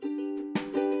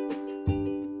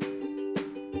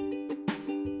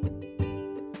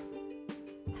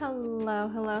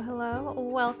Hello.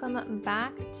 Welcome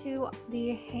back to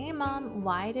the Hey Mom,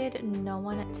 Why Did No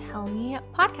One Tell Me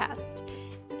podcast.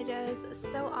 It is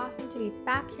so awesome to be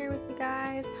back here with you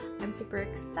guys. I'm super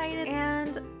excited.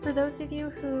 And for those of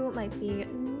you who might be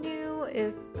new,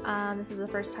 if this is the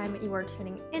first time you are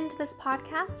tuning into this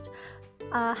podcast,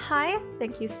 hi,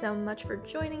 thank you so much for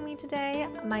joining me today.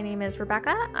 My name is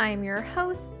Rebecca. I'm your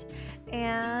host.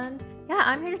 And yeah,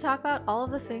 I'm here to talk about all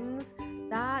of the things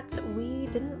that we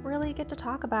didn't really get to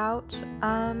talk about,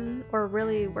 or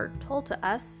really were told to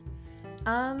us,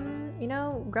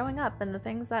 growing up, and the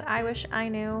things that I wish I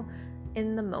knew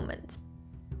in the moment.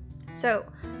 So,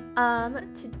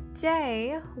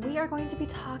 today we are going to be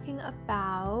talking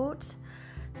about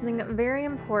something very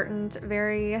important,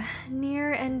 very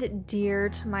near and dear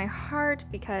to my heart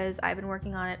because I've been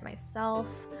working on it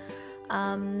myself.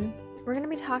 We're going to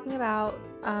be talking about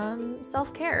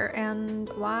self-care and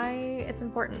why it's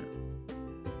important.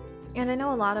 And I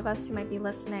know a lot of us who might be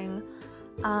listening,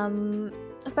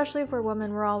 especially if we're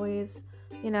women, we're always,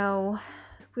 we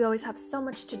always have so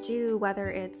much to do,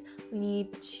 whether it's we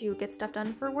need to get stuff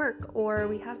done for work, or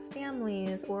we have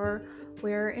families, or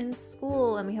we're in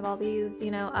school and we have all these,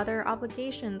 other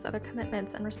obligations, other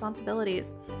commitments and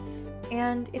responsibilities.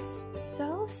 And it's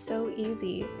so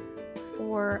easy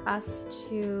for us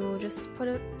to just put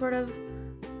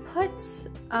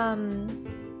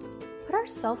our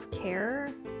self-care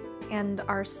and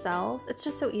ourselves, it's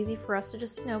just so easy for us to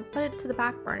just, put it to the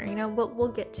back burner. We'll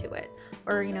get to it,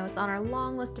 or, it's on our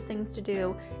long list of things to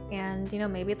do, and,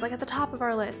 maybe it's like at the top of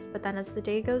our list, but then as the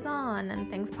day goes on and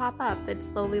things pop up, it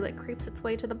slowly creeps its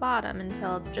way to the bottom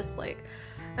until it's just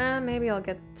maybe I'll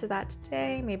get to that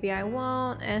today, maybe I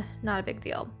won't, not a big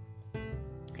deal.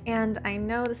 And I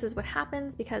know this is what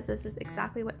happens because this is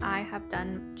exactly what I have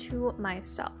done to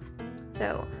myself.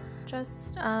 So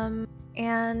just, I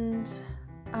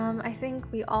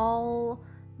think we all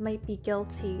might be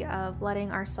guilty of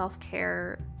letting our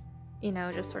self-care,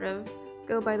 just sort of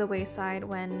go by the wayside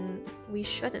when we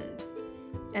shouldn't.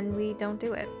 And we don't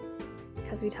do it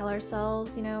because we tell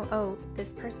ourselves, oh,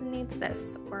 this person needs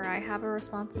this, or I have a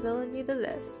responsibility to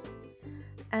this.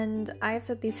 And I've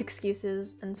said these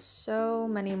excuses and so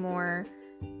many more,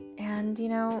 and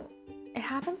it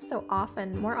happens so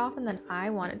often, more often than I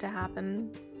want it to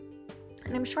happen,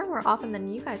 and I'm sure more often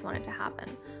than you guys want it to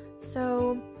happen.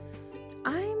 So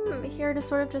I'm here to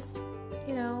sort of just,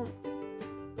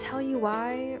 tell you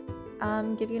why,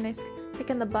 give you a nice kick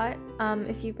in the butt,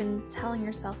 if you've been telling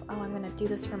yourself, oh, I'm gonna do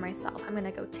this for myself, I'm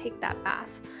gonna go take that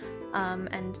bath,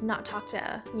 and not talk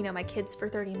to, my kids for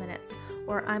 30 minutes,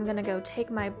 or I'm gonna go take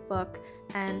my book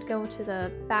and go to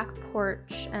the back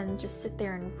porch and just sit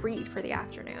there and read for the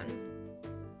afternoon.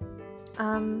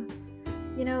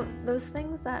 Those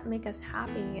things that make us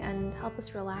happy and help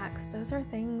us relax, those are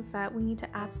things that we need to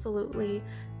absolutely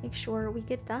make sure we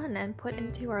get done and put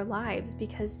into our lives,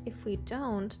 because if we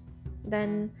don't,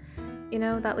 then,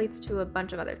 that leads to a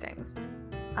bunch of other things.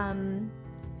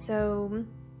 So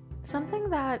something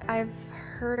that I've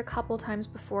heard a couple times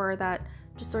before that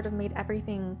just sort of made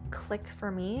everything click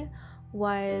for me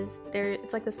was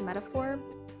it's like this metaphor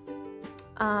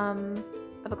of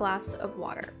a glass of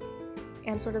water.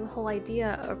 And sort of the whole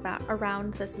idea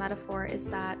around this metaphor is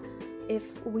that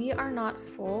if we are not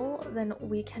full, then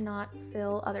we cannot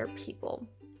fill other people.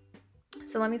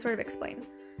 So let me sort of explain.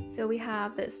 So we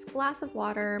have this glass of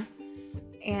water,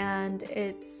 and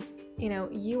it's,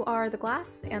 you are the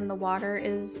glass and the water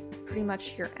is pretty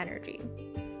much your energy.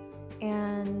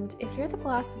 And if you're the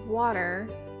glass of water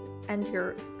and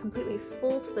you're completely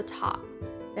full to the top,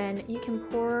 then you can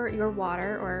pour your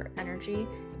water or energy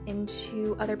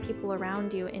into other people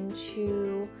around you,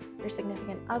 into your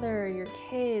significant other, your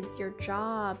kids, your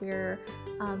job, your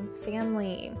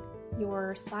family,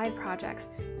 your side projects.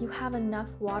 You have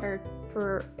enough water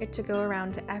for it to go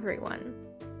around to everyone.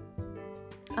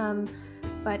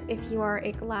 But if you are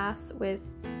a glass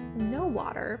with no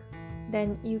water,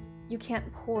 then you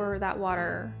can't pour that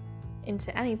water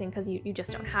into anything because you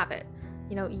just don't have it.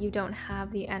 You don't have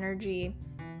the energy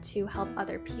to help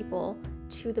other people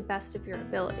to the best of your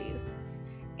abilities.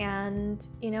 And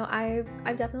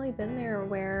I've definitely been there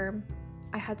where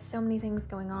I had so many things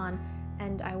going on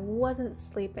and I wasn't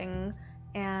sleeping,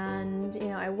 and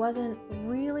I wasn't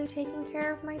really taking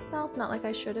care of myself, not like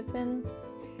I should have been.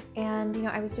 And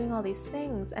I was doing all these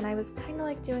things and I was kind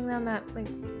of doing them at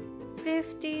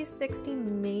 50, 60,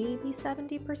 maybe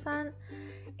 70%.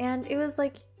 And it was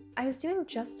I was doing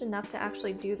just enough to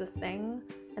actually do the thing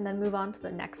and then move on to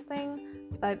the next thing.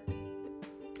 But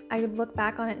I look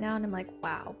back on it now and I'm like,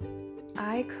 wow,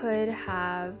 I could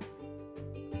have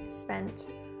spent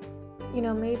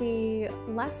maybe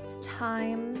less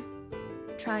time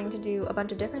trying to do a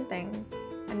bunch of different things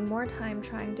and more time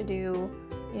trying to do,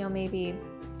 maybe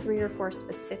 3 or 4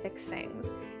 specific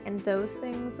things. And those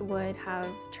things would have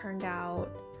turned out,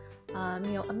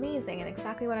 amazing and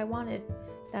exactly what I wanted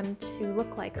them to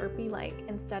look like or be like,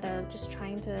 instead of just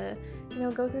trying to,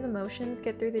 go through the motions,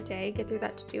 get through the day, get through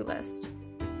that to-do list.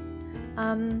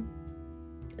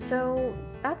 So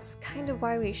that's kind of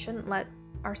why we shouldn't let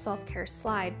our self-care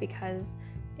slide, because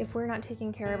if we're not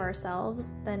taking care of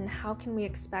ourselves, then how can we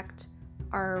expect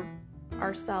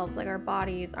ourselves, like our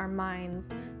bodies, our minds,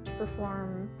 to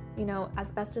perform,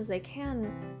 as best as they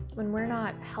can when we're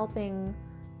not helping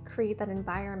create that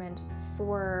environment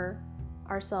for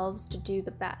ourselves to do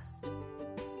the best?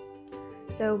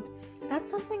 So that's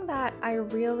something that I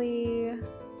really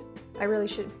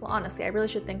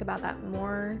should think about that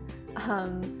more.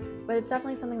 But it's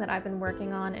definitely something that I've been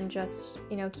working on, and just,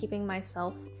 keeping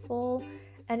myself full.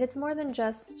 And it's more than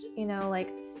just,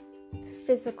 like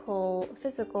physical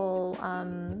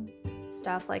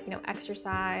stuff, like,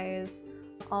 exercise,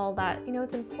 all that,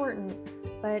 it's important,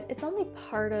 but it's only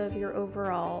part of your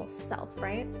overall self,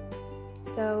 right?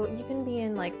 So you can be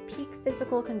in like peak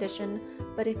physical condition,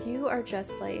 but if you are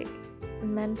just like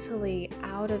mentally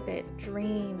out of it,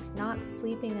 drained, not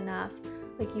sleeping enough,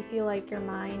 like you feel like your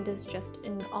mind is just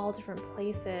in all different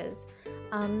places,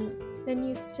 then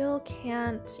you still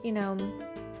can't,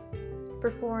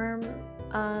 perform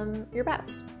your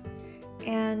best.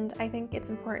 And I think it's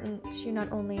important to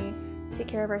not only take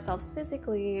care of ourselves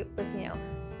physically with,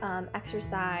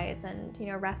 exercise and,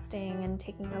 resting and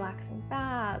taking relaxing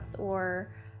baths, or,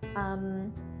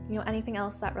 anything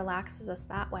else that relaxes us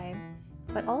that way,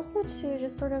 but also to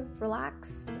just sort of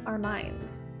relax our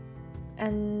minds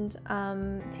and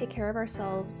take care of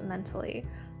ourselves mentally.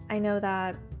 I know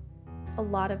that a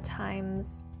lot of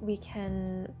times we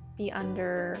can be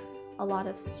under a lot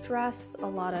of stress, a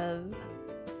lot of,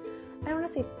 I don't want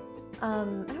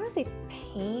to say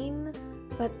pain,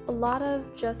 but a lot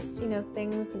of just,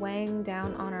 things weighing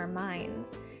down on our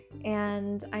minds.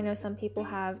 And I know some people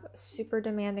have super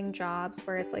demanding jobs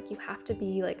where it's like you have to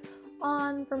be like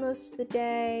on for most of the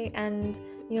day, and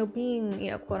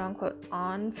being quote unquote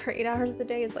on for 8 hours of the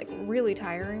day is like really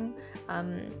tiring.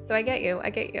 So I get you.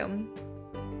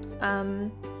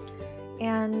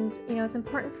 And it's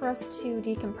important for us to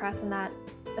decompress, in that,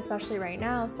 especially right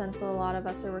now, since a lot of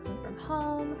us are working from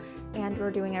home and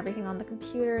we're doing everything on the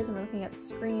computers and we're looking at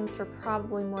screens for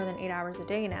probably more than 8 hours a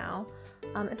day now.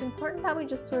 It's important that we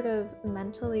just sort of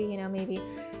mentally, maybe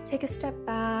take a step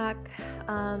back,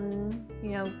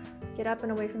 get up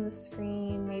and away from the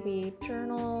screen, maybe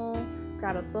journal,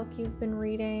 grab a book you've been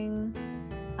reading,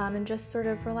 and just sort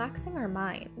of relaxing our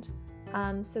mind.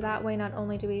 So that way, not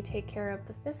only do we take care of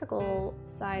the physical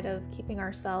side of keeping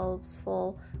ourselves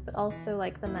full, but also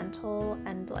like the mental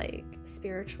and like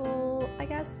spiritual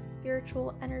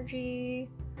energy,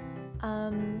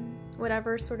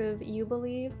 whatever sort of you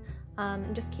believe,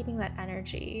 just keeping that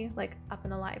energy like up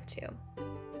and alive too.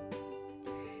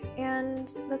 And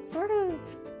that sort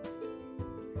of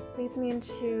leads me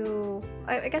into,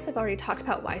 I guess I've already talked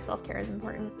about why self-care is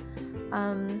important.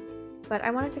 But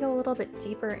I wanted to go a little bit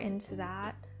deeper into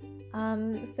that.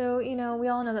 So, we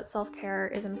all know that self-care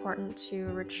is important to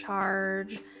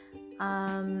recharge,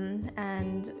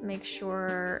 and make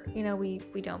sure,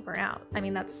 we don't burn out. I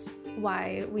mean, that's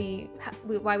why we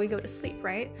go to sleep,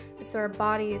 right? So our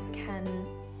bodies can,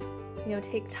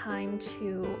 take time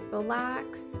to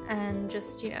relax and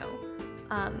just, I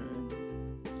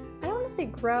don't want to say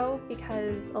grow,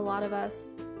 because a lot of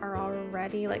us are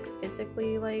already like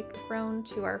physically like grown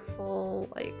to our full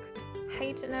like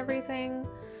height and everything,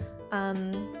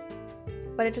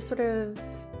 but it just sort of,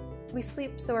 we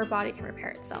sleep so our body can repair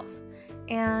itself.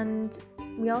 And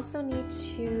we also need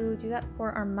to do that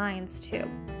for our minds too,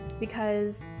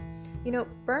 because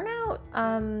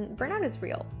burnout is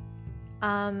real.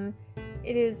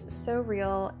 It is so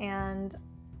real, and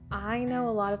I know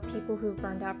a lot of people who've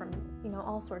burned out from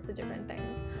all sorts of different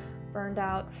things. Burned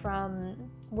out from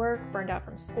work, burned out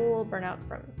from school, burned out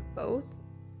from both.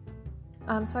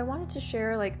 So I wanted to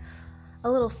share like a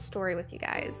little story with you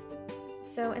guys.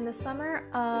 So in the summer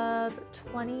of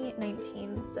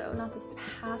 2019, so not this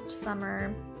past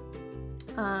summer,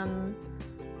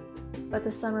 but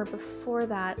the summer before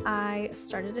that, I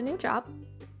started a new job.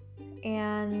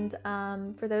 And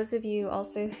for those of you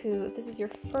also who, if this is your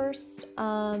first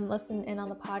listen in on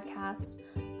the podcast,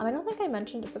 I don't think I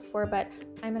mentioned it before, but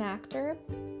I'm an actor.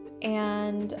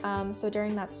 And so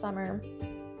during that summer,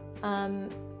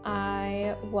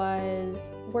 I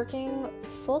was working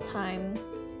full-time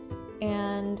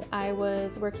and I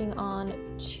was working on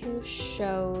 2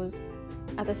 shows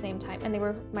at the same time, and they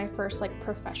were my first like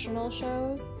professional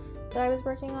shows that I was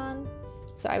working on.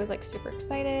 So I was like super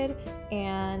excited,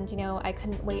 and you know, I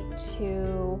couldn't wait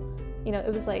to, you know,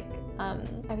 it was like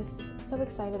I was so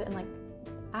excited, and like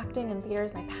acting in theater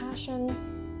is my passion.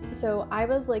 So I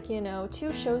was like, you know,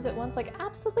 2 shows at once, like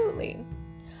absolutely.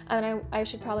 And I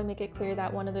should probably make it clear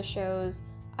that one of the shows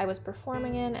I was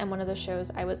performing in, and one of the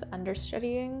shows I was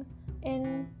understudying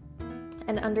in.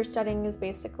 And understudying is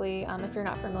basically, if you're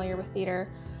not familiar with theater,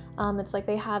 it's like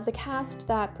they have the cast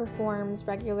that performs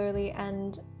regularly,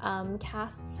 and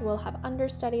casts will have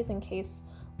understudies in case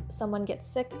someone gets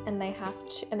sick and they have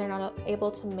to, and they're not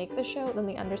able to make the show. Then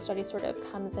the understudy sort of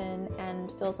comes in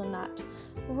and fills in that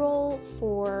role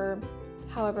for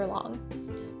however long.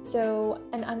 So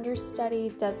an understudy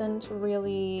doesn't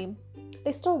really,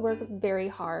 they still work very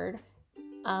hard,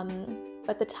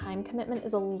 but the time commitment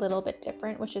is a little bit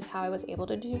different, which is how I was able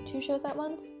to do 2 shows at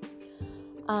once.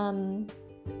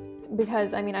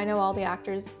 Because I mean, I know all the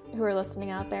actors who are listening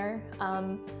out there,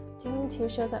 doing 2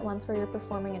 shows at once where you're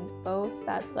performing in both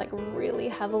that like really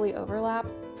heavily overlap,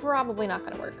 probably not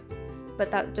gonna work. But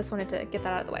that, just wanted to get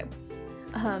that out of the way.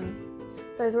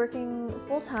 So I was working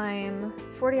full-time,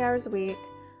 40 hours a week,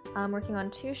 working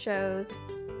on 2 shows,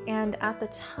 and at the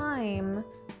time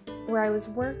where I was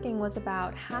working was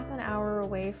about half an hour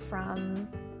away from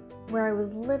where I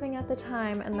was living at the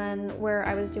time, and then where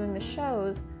I was doing the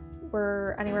shows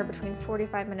were anywhere between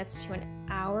 45 minutes to an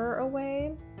hour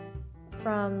away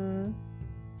from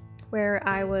where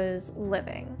I was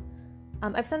living.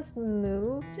 I've since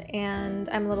moved, and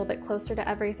I'm a little bit closer to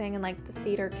everything and like the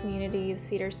theater community, the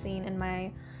theater scene in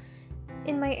my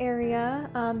area.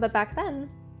 But back then,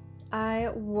 I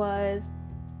would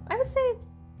say,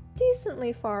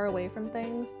 decently far away from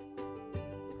things.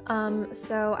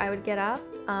 So I would get up,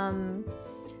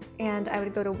 and I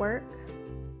would go to work,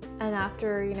 and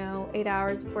after, you know, 8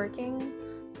 hours of working,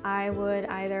 I would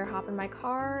either hop in my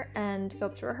car and go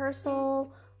up to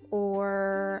rehearsal,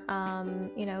 or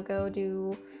you know, go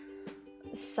do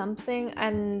something.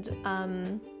 And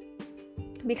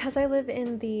because I live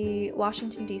in the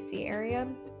Washington DC area,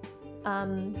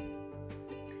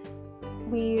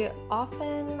 we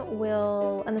often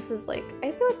will, and this is like,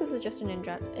 I feel like this is just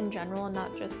in general, and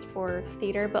not just for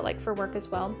theater, but like for work as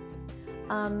well,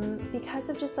 because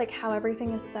of just like how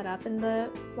everything is set up in the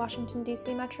Washington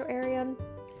DC metro area.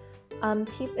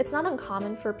 It's not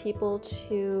uncommon for people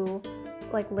to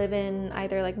like live in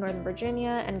either like Northern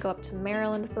Virginia and go up to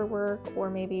Maryland for work, or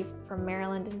maybe from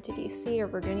Maryland into DC, or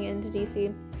Virginia into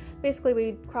DC. Basically,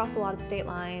 we cross a lot of state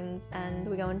lines and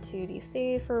we go into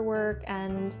DC for work,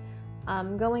 and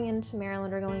going into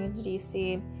Maryland or going into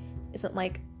DC isn't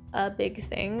like a big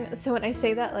thing. So when I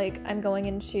say that, like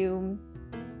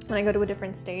when I go to a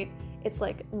different state, it's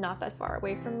like not that far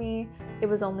away from me. It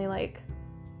was only like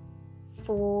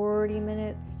 40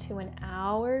 minutes to an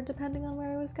hour depending on where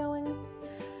I was going.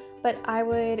 But I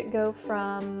would go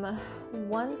from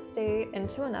one state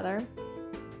into another,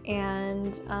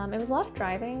 and it was a lot of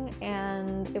driving,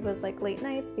 and it was like late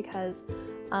nights because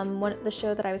the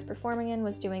show that I was performing in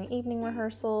was doing evening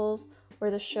rehearsals,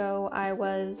 where the show I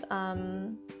was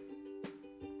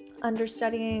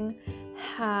understudying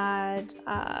had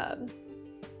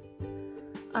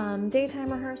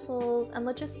daytime rehearsals. And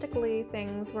logistically,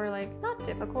 things were like not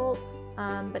difficult,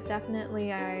 but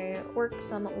definitely I worked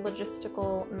some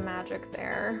logistical magic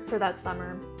there for that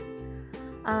summer.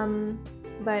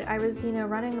 But I was, you know,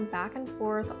 running back and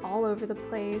forth all over the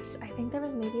place. I think there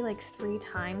was maybe like 3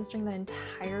 times during that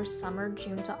entire summer,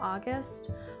 June to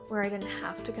August, where I didn't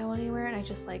have to go anywhere, and I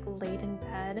just like laid in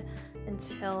bed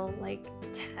until like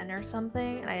 10 or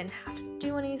something, and I didn't have to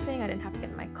do anything. I didn't have to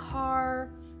get in my car.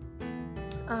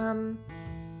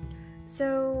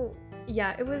 So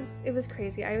yeah, it was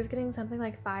crazy. I was getting something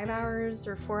like 5 hours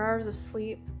or 4 hours of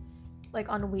sleep like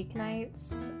on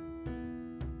weeknights,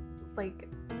 like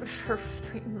for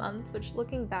 3 months, which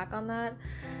looking back on that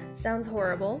sounds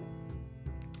horrible,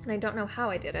 and I don't know how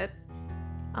I did it.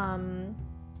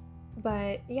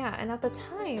 But yeah, and at the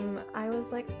time I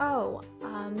was like,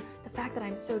 the fact that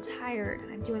I'm so tired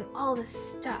and I'm doing all this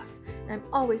stuff and I'm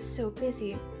always so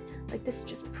busy, like this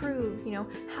just proves, you know,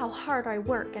 how hard I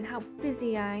work and how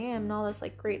busy I am, and all this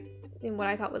like great, what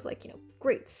I thought was like, you know,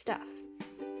 great stuff.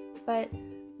 But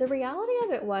the reality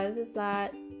of it is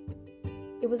that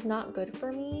it was not good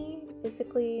for me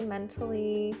physically,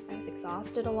 mentally. I was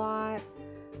exhausted a lot.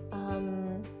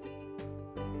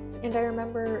 And I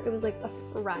remember it was like a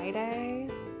Friday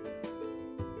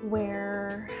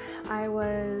where I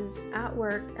was at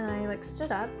work, and I like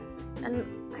stood up, and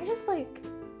I just like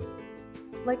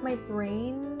like my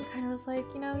brain kind of was like,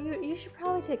 you should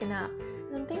probably take a nap.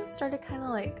 And then things started kind of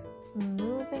like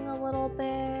moving a little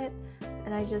bit,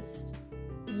 and I just,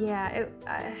 yeah,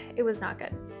 it was not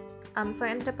good. So I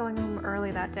ended up going home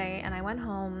early that day, and I went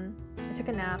home, I took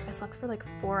a nap, I slept for like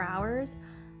 4 hours.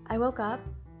 I woke up,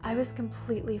 I was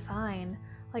completely fine.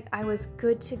 Like, I was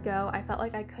good to go. I felt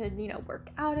like I could, work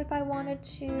out if I wanted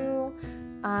to.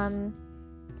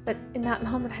 But in that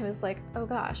moment, I was like, oh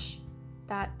gosh,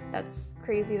 that's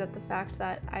crazy, that the fact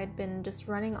that I'd been just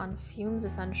running on fumes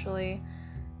essentially.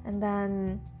 And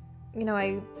then,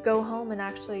 I go home and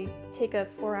actually take a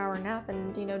 4-hour nap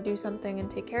and, do something and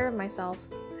take care of myself,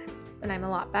 and I'm a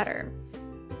lot better.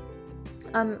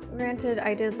 Granted,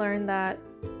 I did learn that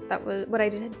was what I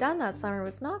had done that summer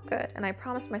was not good, and I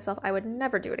promised myself I would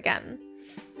never do it again.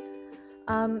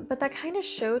 But that kind of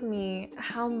showed me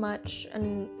how much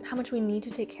we need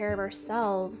to take care of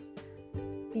ourselves,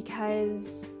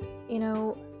 because,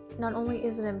 not only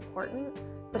is it important,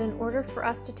 but in order for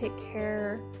us to take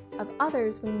care of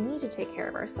others, we need to take care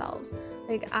of ourselves.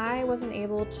 Like, I wasn't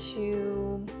able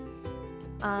to,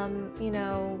 I'm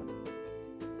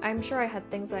sure I had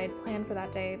things that I had planned for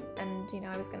that day, and,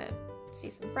 I was gonna see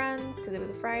some friends because it was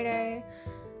a Friday,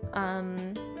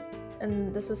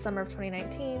 and this was summer of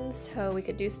 2019, so we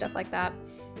could do stuff like that.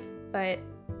 But,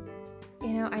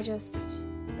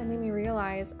 that made me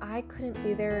realize I couldn't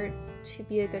be there to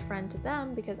be a good friend to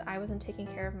them because I wasn't taking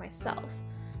care of myself,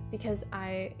 because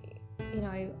I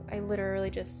literally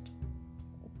just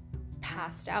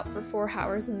passed out for 4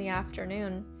 hours in the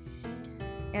afternoon,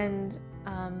 and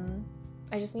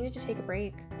I just needed to take a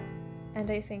break.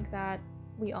 And I think that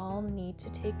we all need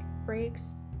to take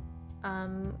breaks.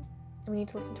 We need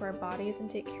to listen to our bodies and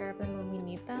take care of them when we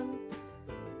need them.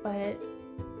 But,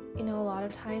 a lot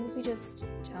of times we just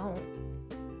don't.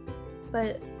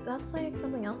 But that's like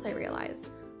something else I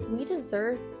realized. We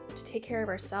deserve to take care of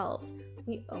ourselves.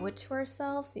 We owe it to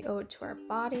ourselves, we owe it to our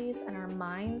bodies and our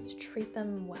minds to treat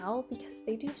them well, because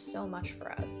they do so much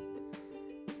for us.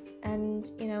 And,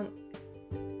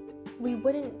 we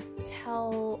wouldn't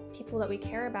tell people that we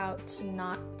care about to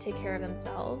not take care of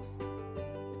themselves.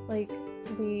 Like,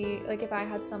 if I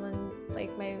had someone,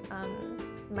 like my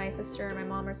sister or my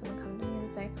mom or someone come to me and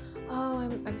say, oh,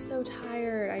 I'm so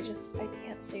tired, I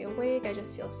can't stay awake, I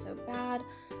just feel so bad,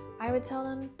 I would tell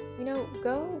them,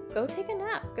 go take a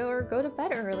nap, go to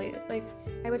bed early. Like,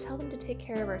 I would tell them to take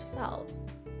care of ourselves.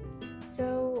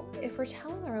 So if we're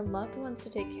telling our loved ones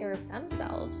to take care of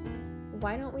themselves,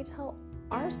 why don't we tell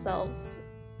ourselves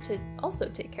to also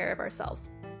take care of ourselves?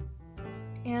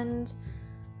 And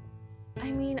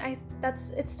I mean,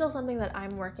 it's still something that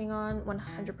I'm working on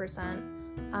 100%.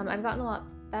 I've gotten a lot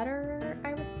better,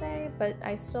 I would say, but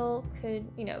I still could,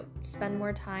 spend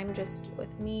more time just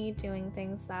with me, doing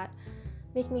things that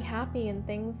make me happy and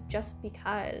things just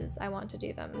because I want to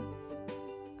do them.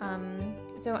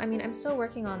 So I mean, I'm still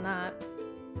working on that.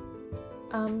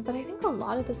 But I think a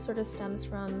lot of this sort of stems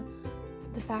from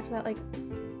the fact that, like,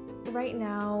 right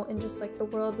now in just like the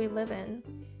world we live in,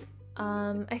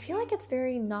 I feel like it's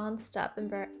very non-stop and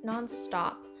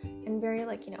very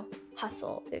like,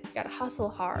 hustle. You gotta hustle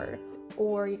hard,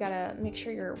 or you gotta make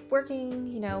sure you're working,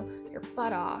 your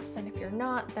butt off. And if you're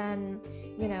not, then,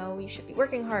 you should be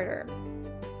working harder.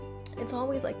 It's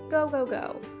always like go, go,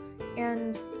 go.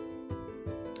 And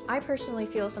I personally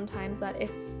feel sometimes that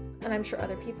and I'm sure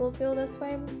other people feel this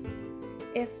way,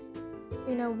 if,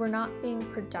 we're not being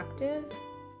productive,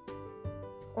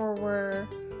 or we're,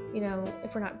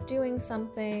 if we're not doing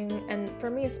something, and for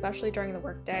me, especially during the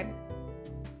workday,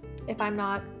 if I'm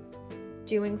not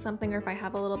doing something, or if I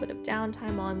have a little bit of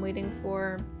downtime while I'm waiting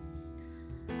for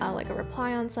like a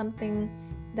reply on something,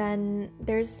 then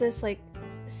there's this like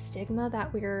stigma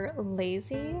that we're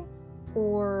lazy,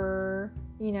 or,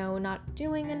 not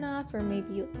doing enough, or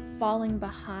maybe falling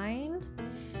behind.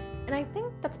 And I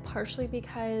think that's partially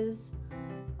because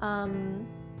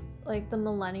like the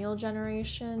millennial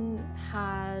generation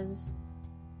has,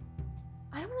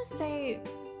 I don't want to say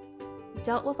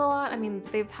dealt with a lot. I mean,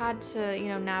 they've had to,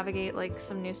 navigate like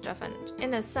some new stuff, and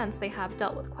in a sense they have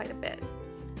dealt with quite a bit.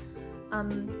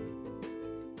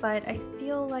 But I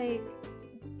feel like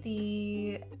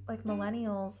the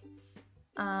millennials,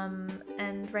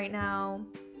 and right now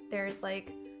there's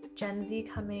like Gen Z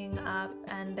coming up,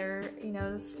 and they're,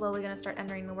 slowly gonna start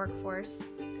entering the workforce.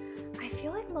 I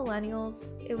feel like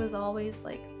millennials, it was always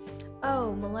like,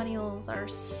 oh, millennials are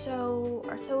so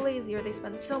lazy, or they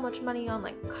spend so much money on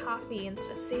like coffee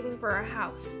instead of saving for a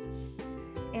house.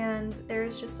 And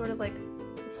there's just sort of like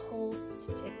this whole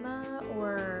stigma,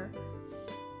 or,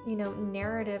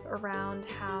 narrative around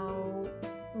how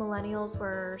millennials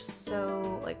were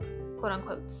so like quote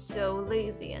unquote so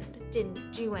lazy and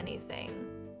didn't do anything.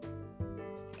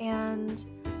 And,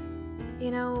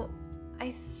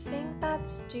 I think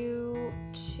that's due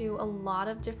to a lot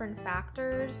of different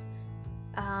factors,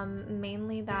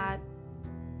 mainly that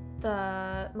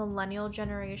the millennial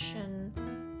generation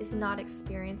is not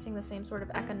experiencing the same sort of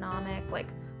economic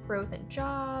growth in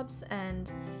jobs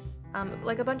and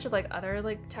a bunch of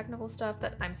other technical stuff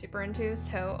that I'm super into.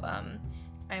 So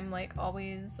I'm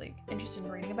always interested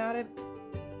in reading about it.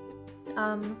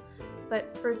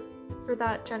 But for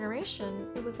that generation,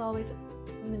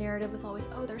 the narrative was always,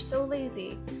 oh, they're so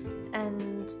lazy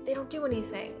and they don't do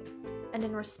anything. And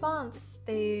in response,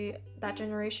 that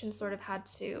generation sort of had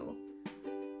to,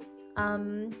 I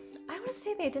don't want to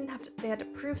say they had to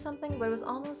prove something, but it was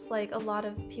almost like a lot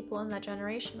of people in that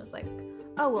generation was like,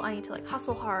 oh, well, I need to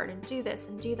hustle hard and do this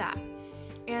and do that.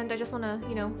 And I just want to,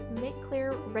 make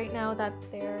clear right now that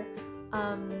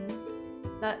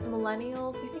that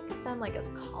millennials, we think of them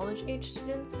as college age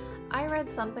students. I read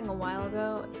something a while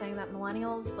ago saying that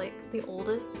millennials, the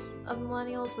oldest of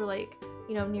millennials were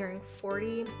nearing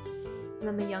 40, and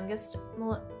then the youngest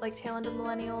tail end of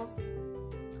millennials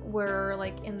were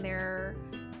in their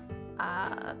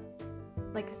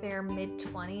their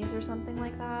mid-20s or something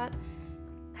like that.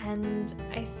 And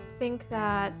I think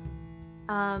that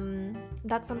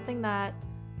that's something that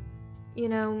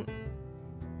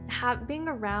being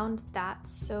around that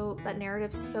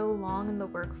narrative so long in the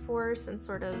workforce and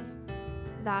sort of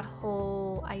that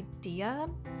whole idea,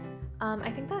 I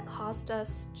think that caused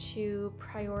us to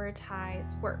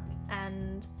prioritize work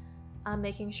and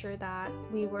making sure that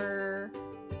we were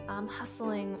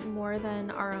hustling more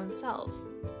than our own selves.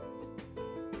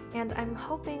 And I'm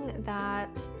hoping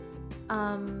that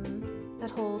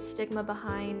that whole stigma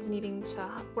behind needing to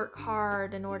work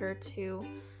hard in order to,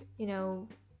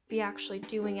 be actually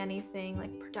doing anything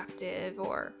productive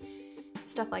or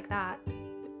stuff like that.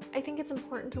 I think it's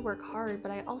important to work hard, but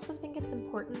I also think it's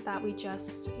important that we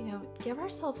just, give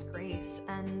ourselves grace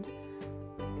and,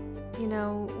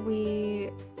 we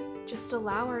just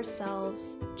allow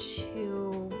ourselves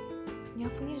to,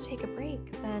 if we need to take a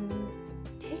break, then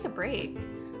take a break.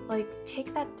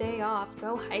 Take that day off,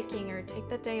 go hiking, or take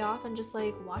that day off and just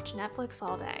watch Netflix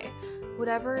all day.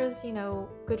 Whatever is,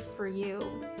 good for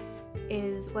you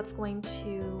is what's going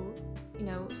to,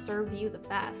 serve you the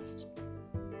best.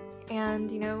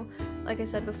 And, like I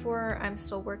said before, I'm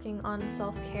still working on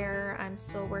self-care. I'm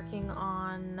still working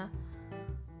on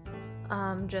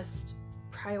just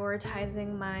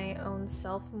prioritizing my own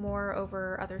self more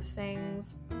over other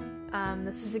things.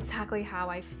 This is exactly how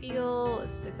I feel.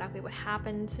 This is exactly what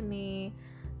happened to me.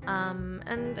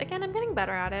 And again, I'm getting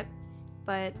better at it,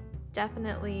 but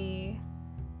definitely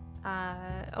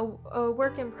a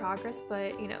work in progress,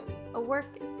 but a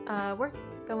work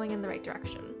going in the right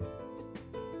direction.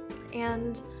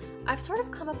 And I've sort of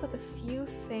come up with a few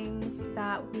things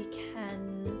that we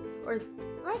can,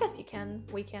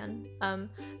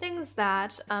 things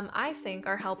that I think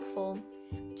are helpful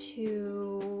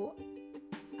to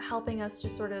helping us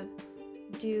just sort of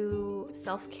do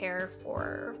self-care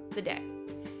for the day,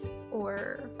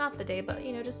 or not the day, but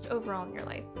just overall in your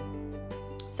life.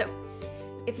 So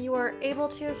if you are able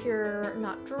to, if you're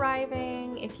not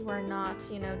driving, if you are not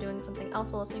doing something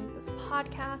else while listening to this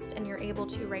podcast, and you're able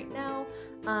to right now,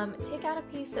 take out a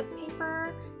piece of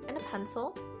paper and a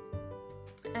pencil.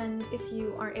 And if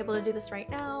you aren't able to do this right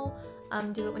now,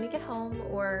 do it when you get home,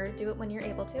 or do it when you're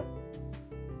able to.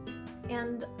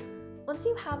 And once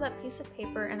you have that piece of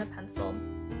paper and a pencil,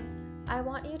 I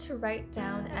want you to write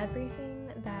down everything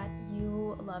that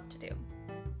you love to do.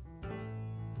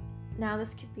 Now,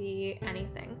 this could be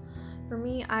anything. For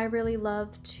me, I really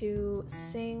love to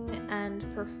sing and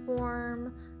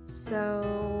perform,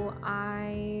 so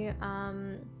I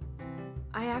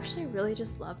actually really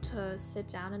just love to sit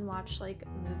down and watch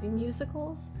movie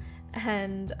musicals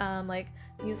and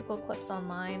musical clips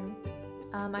online.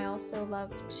 I also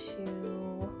love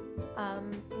to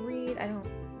read. I don't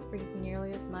read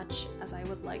nearly as much as I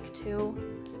would like to.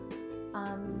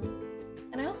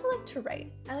 And I also like to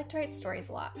write. I like to write stories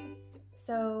a lot.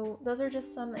 So those are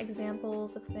just some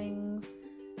examples of things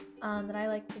that I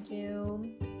like to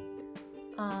do.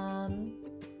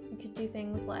 You could do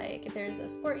things if there's a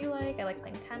sport you like. I like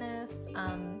playing tennis,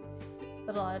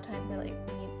 but a lot of times I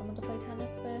need someone to play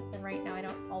tennis with, and right now I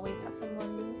don't always have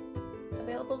someone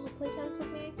available to play tennis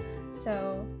with me.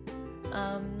 So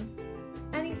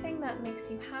anything that makes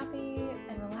you happy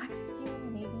and relaxes you.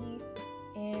 Maybe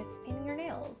it's painting your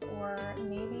nails, or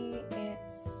maybe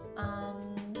it's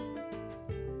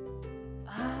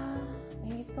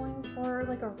maybe it's going for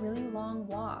a really long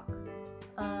walk.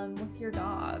 with your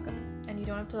dog, and you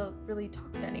don't have to really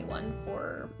talk to anyone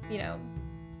for,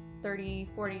 30,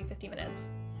 40, 50 minutes.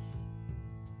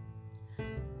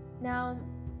 Now,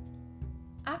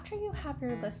 after you have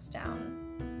your list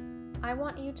down, I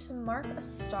want you to mark a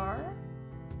star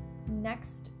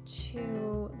next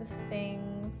to the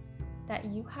things that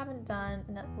you haven't done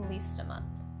in at least a month.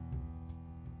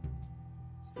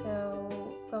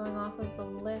 So, going off of the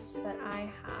list that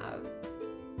I have,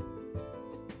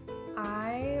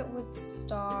 I would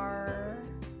star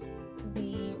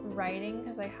the writing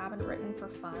because I haven't written for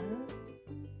fun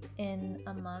in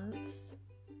a month.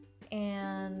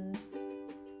 And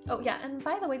and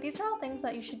by the way, these are all things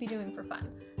that you should be doing for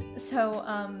fun. So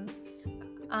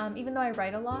even though I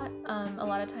write a lot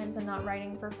of times I'm not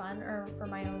writing for fun or for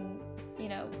my own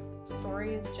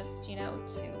stories, just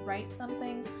to write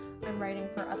something. I'm writing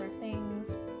for other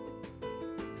things,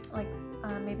 like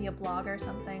maybe a blog or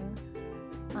something.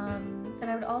 And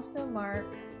I would also mark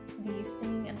the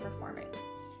singing and performing.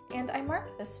 And I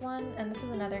marked this one, and this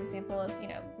is another example of,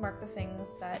 mark the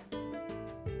things that,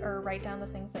 or write down the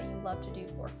things that you love to do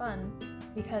for fun,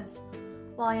 because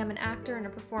while I am an actor and a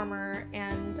performer,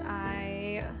 and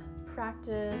I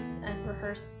practice and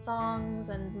rehearse songs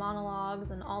and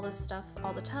monologues and all this stuff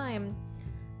all the time,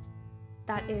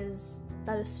 that is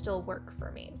still work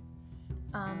for me.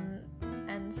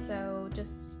 And so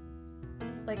just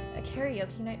like a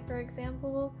karaoke night, for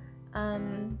example,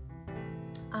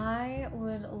 I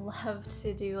would love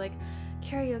to do like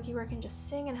karaoke where I can just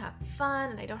sing and have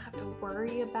fun, and I don't have to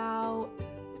worry about,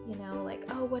 like,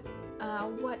 oh,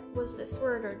 what was this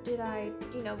word, or did I,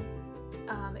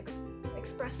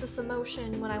 express this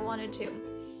emotion when I wanted to.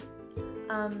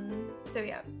 So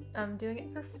yeah, I'm doing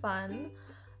it for fun.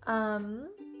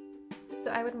 So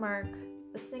I would mark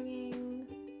the singing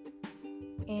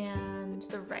and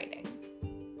the writing.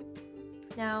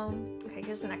 Now, okay,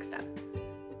 here's the next step.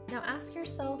 Now ask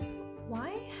yourself,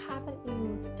 why haven't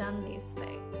you done these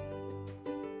things?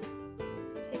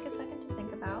 Take a second to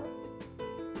think about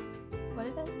what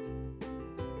it is.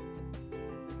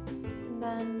 And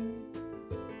then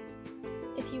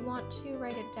if you want to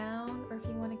write it down, or if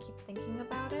you want to keep thinking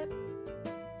about it,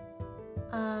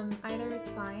 either is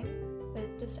fine,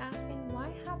 but just asking,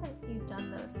 why haven't you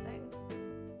done those things?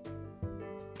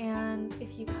 And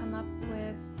if you come up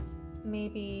with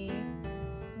maybe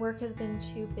work has been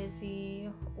too busy,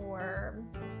 or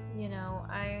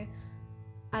I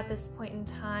at this point in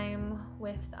time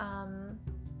with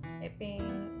it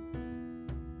being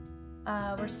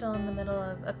we're still in the middle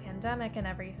of a pandemic and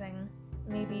everything,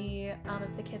 maybe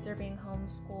if the kids are being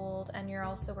homeschooled and you're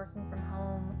also working from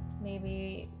home,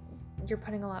 maybe you're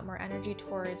putting a lot more energy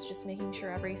towards just making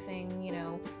sure everything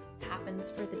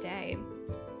happens for the day.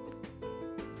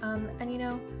 And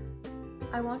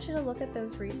I want you to look at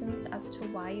those reasons as to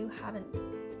why you haven't,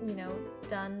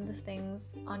 done the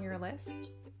things on your list.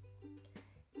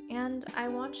 And I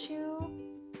want you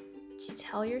to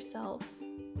tell yourself,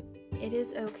 it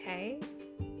is okay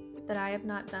that I have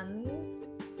not done these,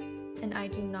 and I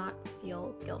do not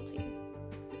feel guilty.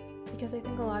 Because I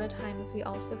think a lot of times we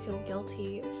also feel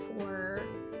guilty for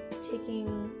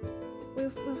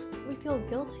we feel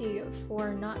guilty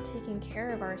for not taking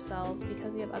care of ourselves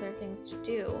because we have other things to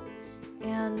do.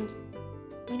 And,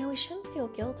 we shouldn't feel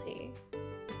guilty.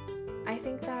 I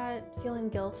think that feeling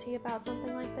guilty about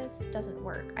something like this doesn't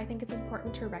work. I think it's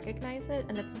important to recognize it,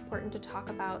 and it's important to talk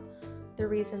about the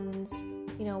reasons,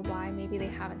 why maybe they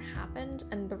haven't happened,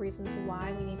 and the reasons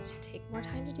why we need to take more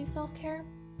time to do self-care.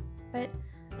 But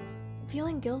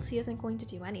feeling guilty isn't going to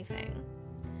do anything.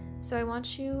 So I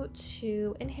want you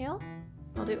to inhale.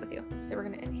 I'll do it with you. So we're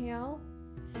going to inhale.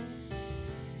 Then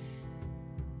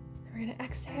we're going to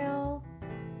exhale.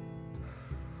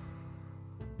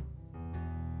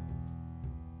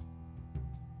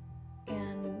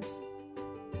 And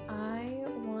I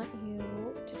want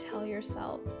you to tell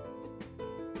yourself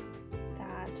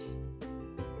that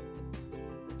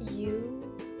you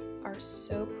are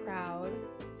so proud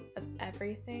of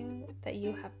everything that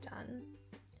you have done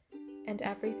and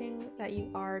everything that you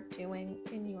are doing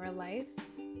in your life.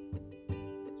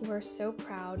 You are so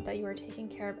proud that you are taking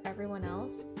care of everyone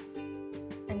else,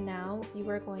 and now you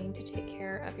are going to take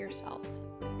care of yourself.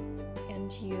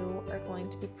 And you are going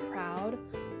to be proud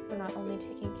for not only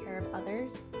taking care of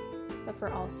others, but for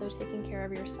also taking care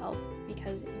of yourself,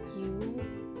 because you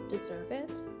deserve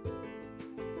it.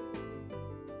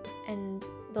 And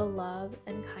the love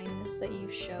and kindness that you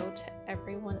show to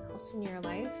everyone else in your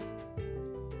life,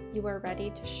 you are ready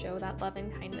to show that love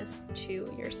and kindness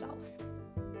to yourself.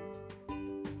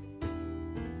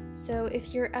 So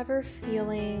if you're ever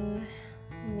feeling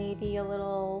maybe a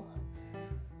little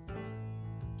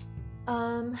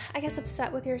I guess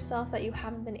upset with yourself that you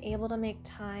haven't been able to make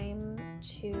time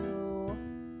to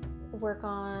work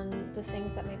on the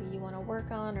things that maybe you want to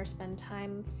work on, or spend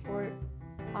time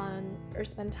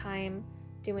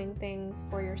doing things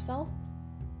for yourself.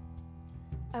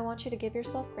 I want you to give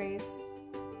yourself grace.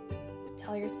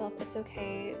 Tell yourself it's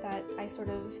okay that I sort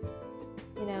of,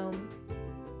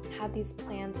 had these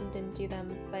plans and didn't do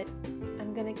them, but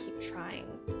I'm gonna keep trying.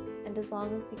 And as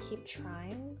long as we keep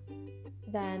trying,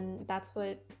 then that's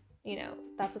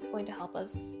what's going to help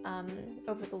us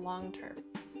over the long term.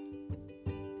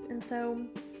 And so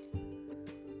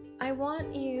I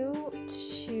want you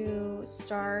to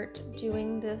start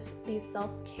doing these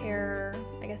self-care,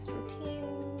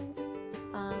 routines,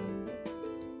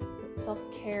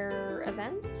 self-care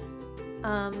events,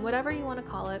 whatever you want to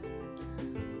call it.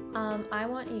 I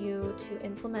want you to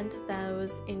implement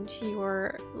those into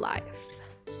your life.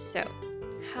 So,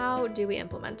 how do we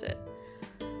implement it?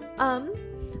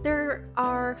 There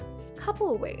are a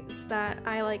couple of ways that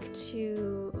I like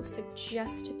to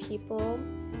suggest to people,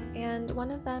 and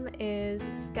one of them is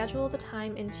schedule the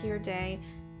time into your day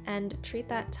and treat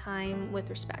that time with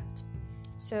respect.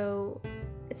 So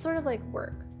it's sort of like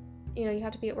work. You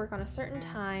have to be at work on a certain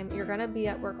time. You're gonna be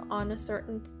at work on a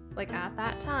certain, at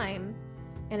that time,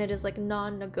 and it is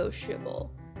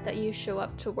non-negotiable that you show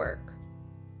up to work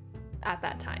at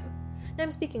that time. And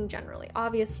I'm speaking generally.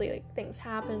 Obviously, things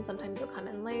happen. Sometimes you'll come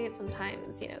in late.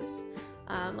 Sometimes,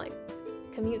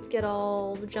 commutes get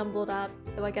all jumbled up.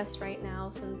 Though I guess right now,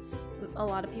 since a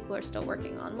lot of people are still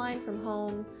working online from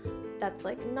home, that's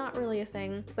not really a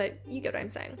thing. But you get what I'm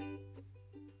saying.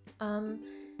 And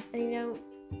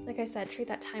like I said, treat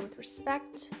that time with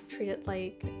respect. Treat it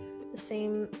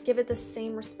give it the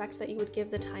same respect that you would give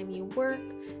the time you work,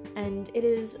 and it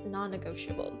is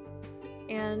non-negotiable.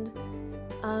 And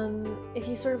if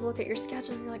you sort of look at your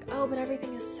schedule and you're like, oh, but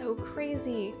everything is so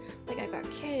crazy, I've got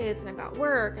kids and I've got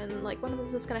work, and when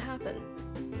is this gonna happen?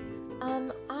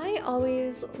 I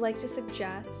always like to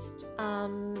suggest,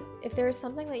 if there is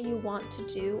something that you want to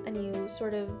do and you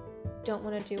sort of don't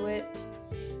want to do it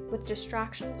with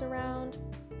distractions around,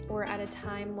 or at a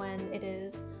time when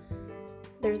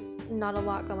there's not a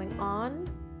lot going on,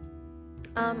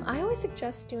 I always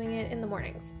suggest doing it in the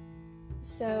mornings.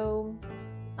 So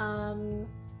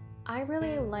I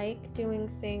really like doing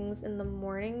things in the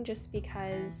morning just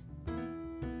because,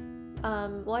 I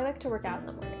like to work out in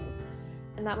the mornings,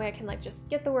 and that way I can just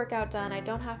get the workout done. I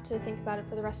don't have to think about it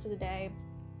for the rest of the day.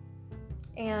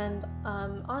 And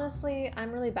honestly,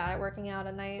 I'm really bad at working out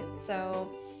at night, so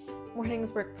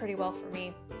mornings work pretty well for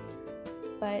me.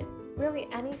 But really,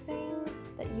 anything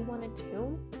that you want to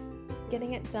do,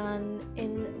 getting it done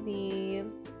in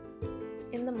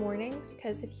the mornings,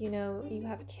 because if you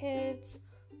have kids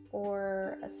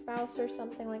or a spouse or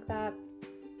something like that,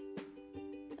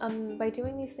 by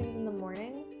doing these things in the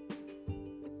morning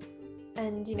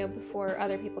and before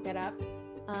other people get up,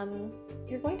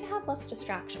 you're going to have less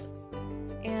distractions.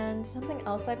 And something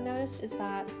else I've noticed is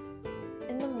that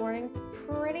in the morning,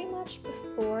 pretty much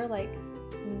before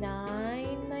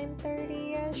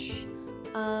 9:30ish,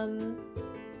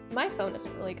 my phone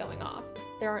isn't really going off.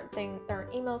 There aren't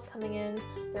emails coming in,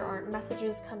 there aren't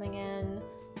messages coming in,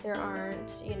 there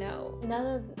aren't,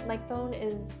 my phone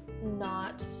is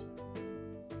not,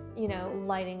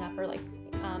 lighting up, or I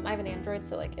have an Android,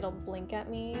 so it'll blink at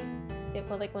me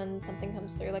when something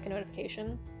comes through, a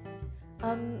notification.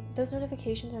 Those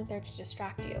notifications aren't there to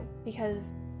distract you,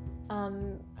 because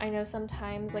I know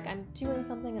sometimes I'm doing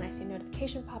something and I see a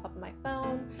notification pop up on my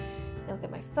phone. I look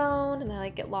at my phone and I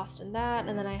get lost in that,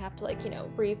 and then I have to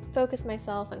refocus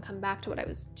myself and come back to what I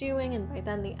was doing, and by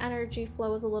then the energy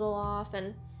flow is a little off,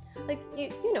 and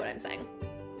you know what I'm saying.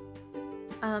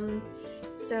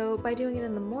 So by doing it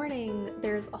in the morning,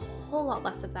 there's a whole lot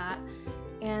less of that,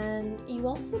 and you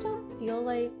also don't feel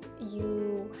like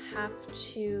you have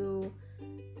to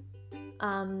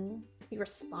be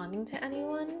responding to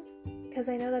anyone, because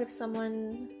I know that if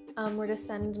someone were to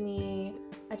send me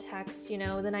a text,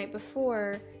 the night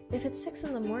before, if it's 6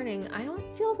 a.m, I don't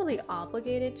feel really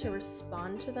obligated to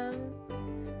respond to them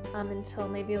until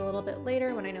maybe a little bit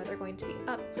later, when I know they're going to be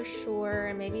up for sure,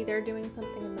 and maybe they're doing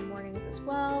something in the mornings as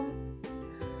well.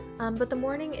 But the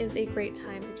morning is a great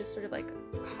time to just sort of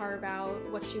carve out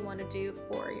what you want to do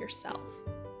for yourself.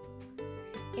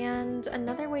 And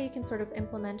another way you can sort of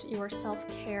implement your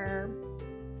self-care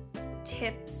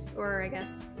tips, or I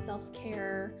guess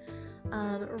self-care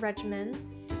regimen,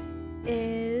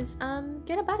 is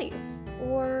get a buddy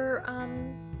or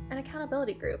an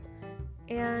accountability group,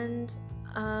 and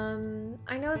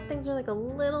I know things are like a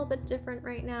little bit different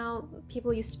right now.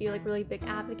 People used to be like really big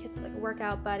advocates of like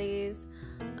workout buddies.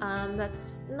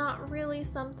 That's not really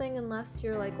something unless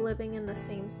you're like living in the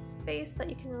same space that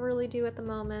you can really do at the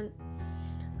moment.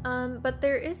 But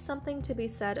there is something to be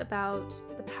said about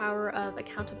the power of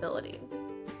accountability.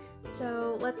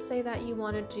 So let's say that you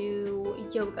want to do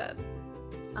yoga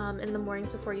in the mornings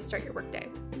before you start your workday,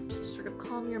 just to sort of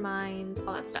calm your mind,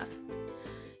 all that stuff.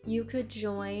 You could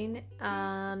join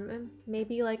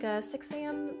maybe like a 6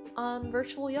 a.m.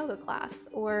 Virtual yoga class,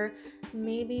 or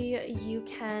maybe you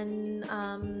can,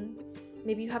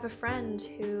 maybe you have a friend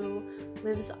who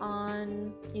lives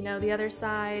on, the other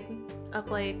side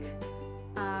of like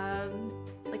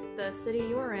the city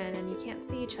you're in, and you can't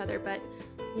see each other, but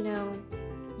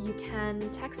you can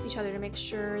text each other to make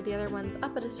sure the other one's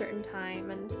up at a certain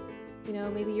time, and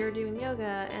maybe you're doing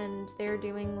yoga and they're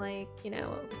doing like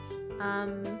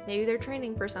maybe they're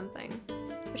training for something.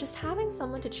 But just having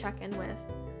someone to check in with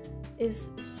is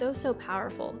so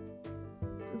powerful,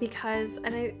 because,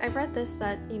 and I read this,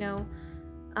 that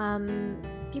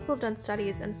people have done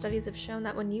studies, and studies have shown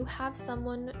that when you have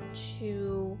someone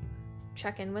to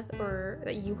check in with, or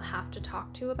that you have to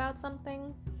talk to about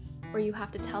something, or you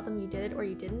have to tell them you did it or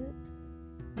you didn't,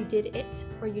 you did it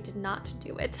or you did not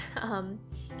do it,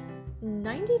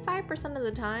 95% of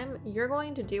the time you're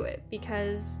going to do it,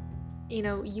 because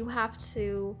you have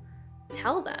to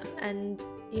tell them, and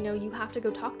you have to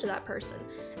go talk to that person.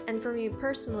 And for me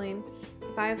personally,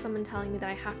 if I have someone telling me that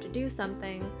I have to do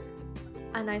something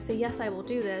and I say yes, I will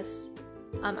do this,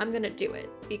 I'm gonna do it,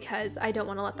 because I don't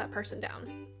want to let that person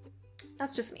down.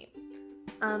 That's just me.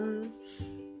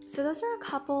 So those are a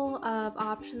couple of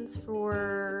options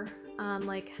for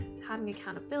like having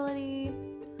accountability.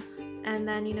 And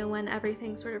then when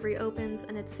everything sort of reopens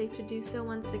and it's safe to do so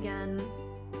once again,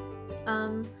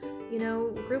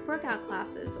 group workout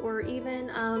classes, or even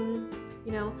I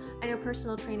know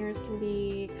personal trainers can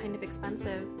be kind of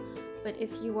expensive, but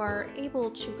if you are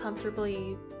able to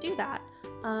comfortably do that,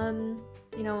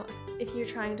 if you're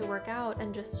trying to work out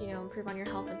and just improve on your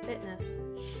health and fitness,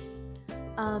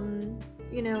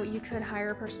 you could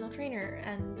hire a personal trainer,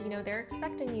 and they're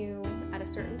expecting you at a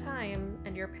certain time,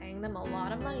 and you're paying them a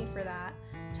lot of money for that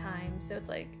time, so it's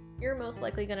like you're most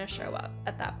likely going to show up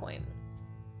at that point.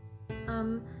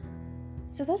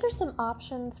 So those are some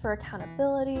options for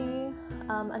accountability.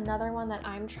 Another one that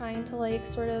I'm trying to like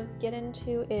sort of get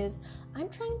into is I'm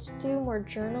trying to do more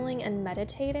journaling and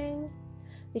meditating,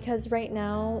 because right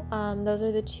now those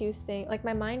are the two things. Like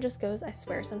my mind just goes, I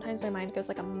swear, sometimes my mind goes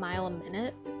like a mile a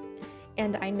minute,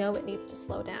 and I know it needs to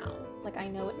slow down. Like I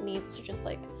know it needs to just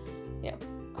like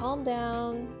calm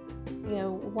down,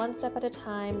 one step at a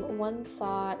time, one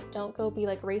thought. Don't go be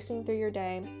like racing through your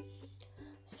day.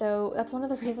 So that's one of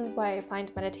the reasons why I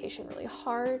find meditation really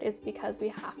hard. It's because we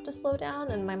have to slow down,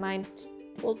 and my mind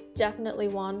will definitely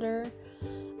wander.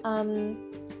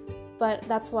 But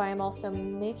that's why I'm also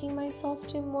making myself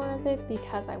do more of it,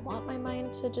 because I want my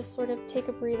mind to just sort of take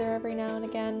a breather every now and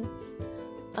again.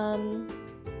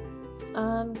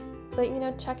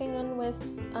 But checking in with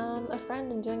a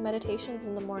friend and doing meditations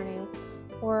in the morning,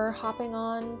 or hopping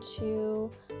on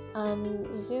to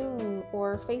Zoom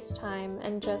or FaceTime,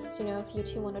 and just if you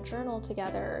two want to journal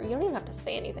together, you don't even have to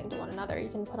say anything to one another. You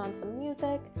can put on some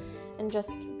music and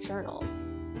just journal.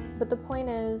 But the point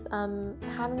is,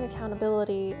 having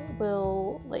accountability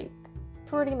will like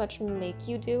pretty much make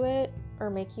you do it, or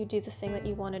make you do the thing that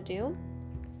you want to do.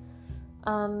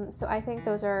 So I think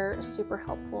those are super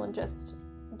helpful in just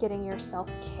getting your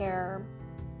self-care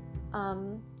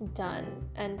done,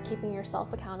 and keeping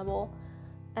yourself accountable,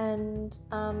 and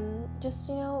just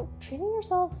treating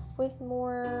yourself with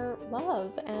more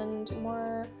love and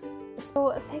more.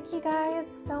 So thank you guys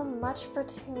so much for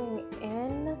tuning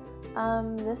in.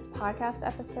 This podcast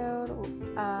episode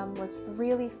was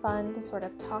really fun to sort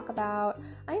of talk about.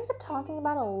 I ended up talking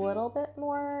about a little bit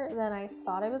more than I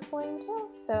thought I was going to,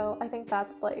 so I think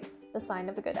that's like the sign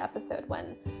of a good episode,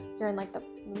 when you're in like the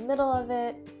middle of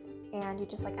it and you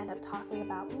just like end up talking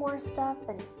about more stuff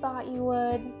than you thought you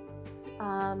would.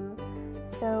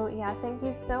 So yeah, thank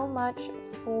you so much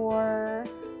for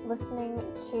listening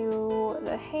to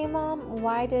the Hey Mom,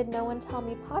 Why Did No One Tell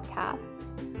Me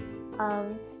podcast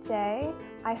today.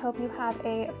 I hope you have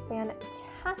a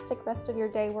fantastic rest of your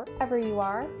day wherever you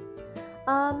are.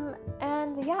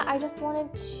 And yeah, I just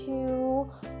wanted to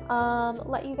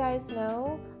let you guys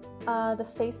know the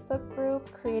Facebook group,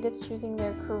 Creatives Choosing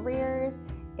Their Careers.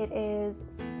 It is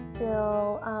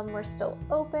still, we're still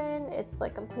open. It's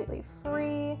like completely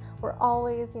free. We're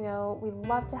always, we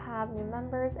love to have new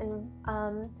members, and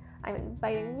I'm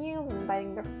inviting you, I'm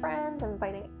inviting your friends, I'm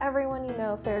inviting everyone you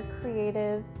know if they're a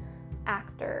creative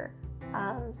actor,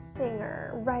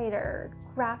 singer, writer,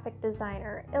 graphic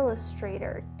designer,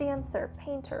 illustrator, dancer,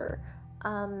 painter,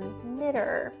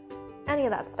 knitter, any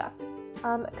of that stuff.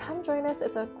 Come join us.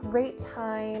 It's a great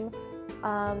time.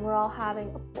 We're all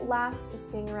having a blast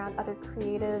just being around other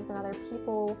creatives and other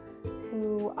people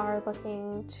who are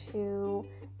looking to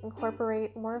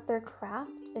incorporate more of their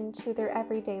craft into their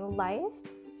everyday life.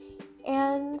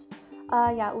 And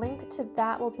link to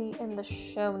that will be in the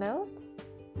show notes.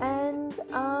 And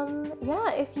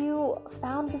if you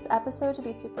found this episode to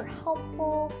be super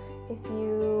helpful, if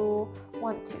you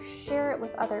want to share it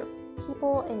with other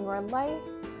people in your life,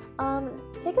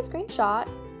 take a screenshot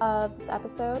of this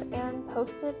episode and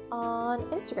post it on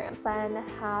Instagram. Then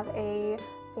have a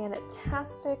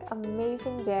fantastic,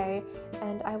 amazing day,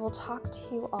 and I will talk to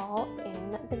you all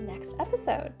in the next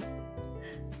episode.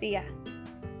 See ya.